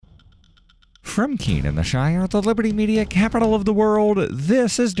From Keene in the Shire, the Liberty Media capital of the world,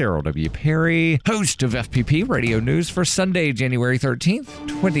 this is Daryl W. Perry, host of FPP Radio News for Sunday, January 13th,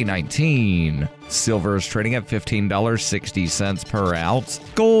 2019. Silver is trading at $15.60 per ounce.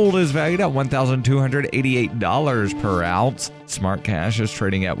 Gold is valued at $1,288 per ounce. Smart cash is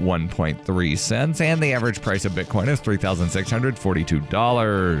trading at 1.3 cents, and the average price of Bitcoin is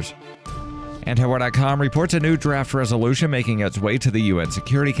 $3,642. Antiwar.com reports a new draft resolution making its way to the UN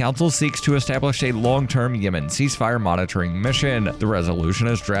Security Council seeks to establish a long-term Yemen ceasefire monitoring mission. The resolution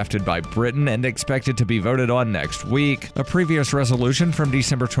is drafted by Britain and expected to be voted on next week. A previous resolution from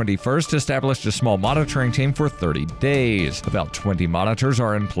December 21st established a small monitoring team for 30 days. About 20 monitors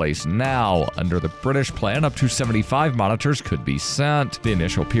are in place now. Under the British plan, up to 75 monitors could be sent. The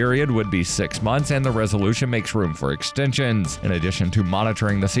initial period would be 6 months, and the resolution makes room for extensions. In addition to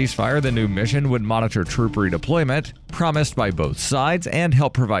monitoring the ceasefire, the new mission would monitor troop redeployment promised by both sides and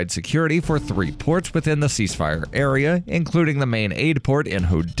help provide security for 3 ports within the ceasefire area, including the main aid port in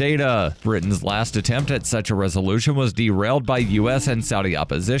Hodeidah. Britain's last attempt at such a resolution was derailed by U.S. and Saudi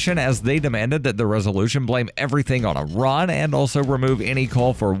opposition as they demanded that the resolution blame everything on Iran and also remove any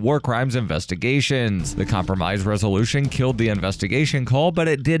call for war crimes investigations. The compromise resolution killed the investigation call, but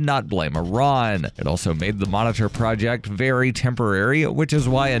it did not blame Iran. It also made the Monitor project very temporary, which is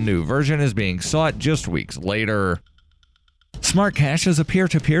why a new version is being sought just weeks later. Smart Cash is a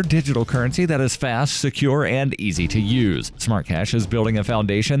peer-to-peer digital currency that is fast, secure, and easy to use. Smart Cash is building a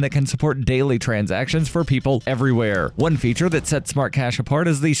foundation that can support daily transactions for people everywhere. One feature that sets Smart Cash apart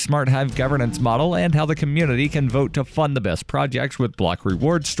is the Smart Hive governance model and how the community can vote to fund the best projects with block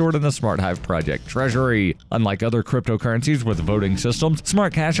rewards stored in the Smart Hive project treasury. Unlike other cryptocurrencies with voting systems,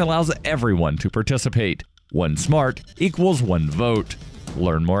 Smart Cash allows everyone to participate. One smart equals one vote.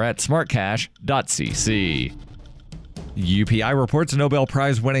 Learn more at smartcash.cc. UPI reports Nobel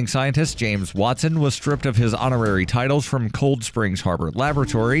Prize-winning scientist James Watson was stripped of his honorary titles from Cold Springs Harbor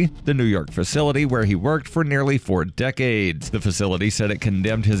Laboratory, the New York facility where he worked for nearly 4 decades. The facility said it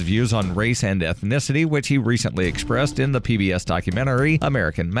condemned his views on race and ethnicity, which he recently expressed in the PBS documentary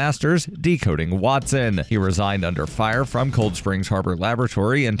American Masters: Decoding Watson. He resigned under fire from Cold Springs Harbor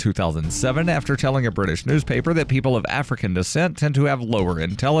Laboratory in 2007 after telling a British newspaper that people of African descent tend to have lower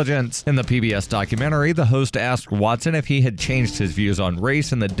intelligence. In the PBS documentary, the host asked Watson if he had changed his views on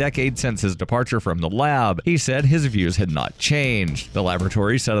race in the decade since his departure from the lab. He said his views had not changed. The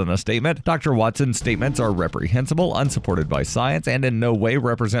laboratory said in a statement, Dr. Watson's statements are reprehensible, unsupported by science, and in no way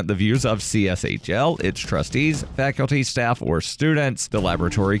represent the views of CSHL, its trustees, faculty, staff, or students. The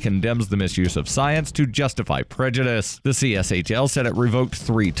laboratory condemns the misuse of science to justify prejudice. The CSHL said it revoked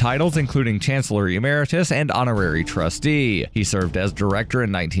 3 titles, including Chancellor Emeritus and Honorary Trustee. He served as director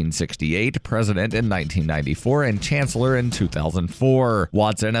in 1968, president in 1994, and chancellor in 2004.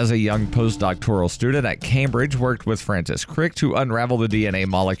 Watson, as a young postdoctoral student at Cambridge, worked with Francis Crick to unravel the DNA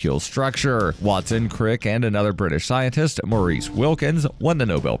molecule structure. Watson, Crick, and another British scientist, Maurice Wilkins, won the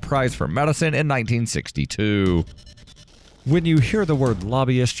Nobel Prize for Medicine in 1962. When you hear the word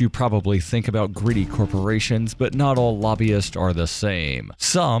lobbyist, you probably think about greedy corporations, but not all lobbyists are the same.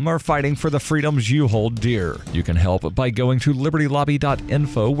 Some are fighting for the freedoms you hold dear. You can help by going to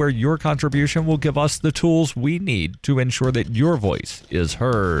libertylobby.info, where your contribution will give us the tools we need to ensure that your voice is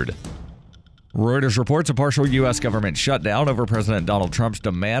heard. Reuters reports a partial U.S. government shutdown over President Donald Trump's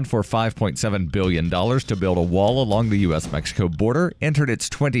demand for $5.7 billion to build a wall along the U.S.-Mexico border entered its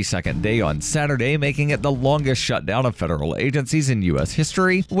 22nd day on Saturday, making it the longest shutdown of federal agencies in U.S.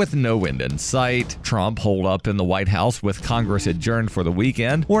 history, with no end in sight. Trump, holed up in the White House with Congress adjourned for the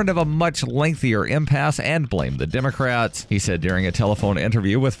weekend, warned of a much lengthier impasse and blamed the Democrats. He said during a telephone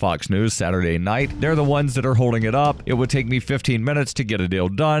interview with Fox News Saturday night, "They're the ones that are holding it up. It would take me 15 minutes to get a deal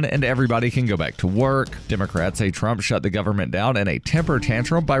done, and everybody can go back to work." Democrats say Trump shut the government down in a temper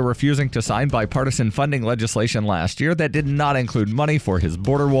tantrum by refusing to sign bipartisan funding legislation last year that did not include money for his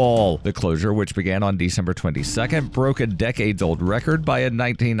border wall. The closure, which began on December 22nd, broke a decades-old record by a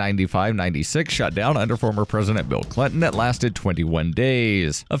 1995-96 shutdown under former President Bill Clinton that lasted 21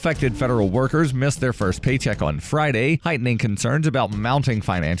 days. Affected federal workers missed their first paycheck on Friday, heightening concerns about mounting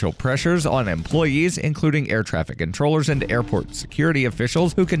financial pressures on employees, including air traffic controllers and airport security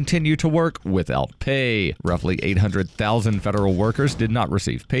officials who continue to work without pay. Roughly 800,000 federal workers did not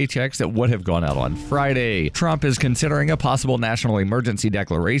receive paychecks that would have gone out on Friday. Trump is considering a possible national emergency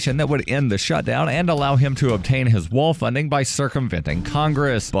declaration that would end the shutdown and allow him to obtain his wall funding by circumventing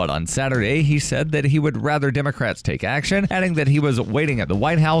Congress. But on Saturday, he said that he would rather Democrats take action, adding that he was waiting at the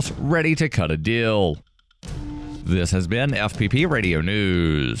White House ready to cut a deal. This has been FPP Radio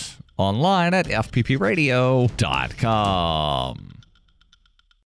News. Online at fppradio.com.